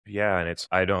Yeah, and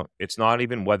it's not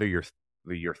even whether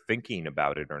you're thinking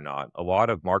about it or not. A lot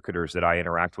of marketers that I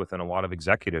interact with and a lot of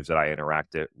executives that I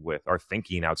with are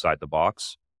thinking outside the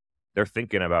box. They're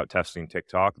thinking about testing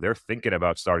TikTok. They're thinking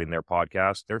about starting their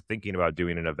podcast. They're thinking about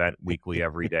doing an event weekly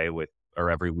every day or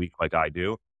every week like I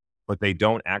do, but they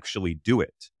don't actually do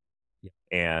it. Yeah.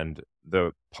 And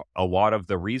a lot of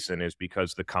the reason is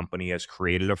because the company has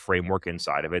created a framework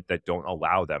inside of it that don't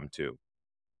allow them to.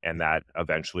 And Yeah. that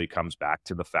eventually comes back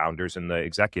to the founders and the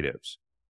executives.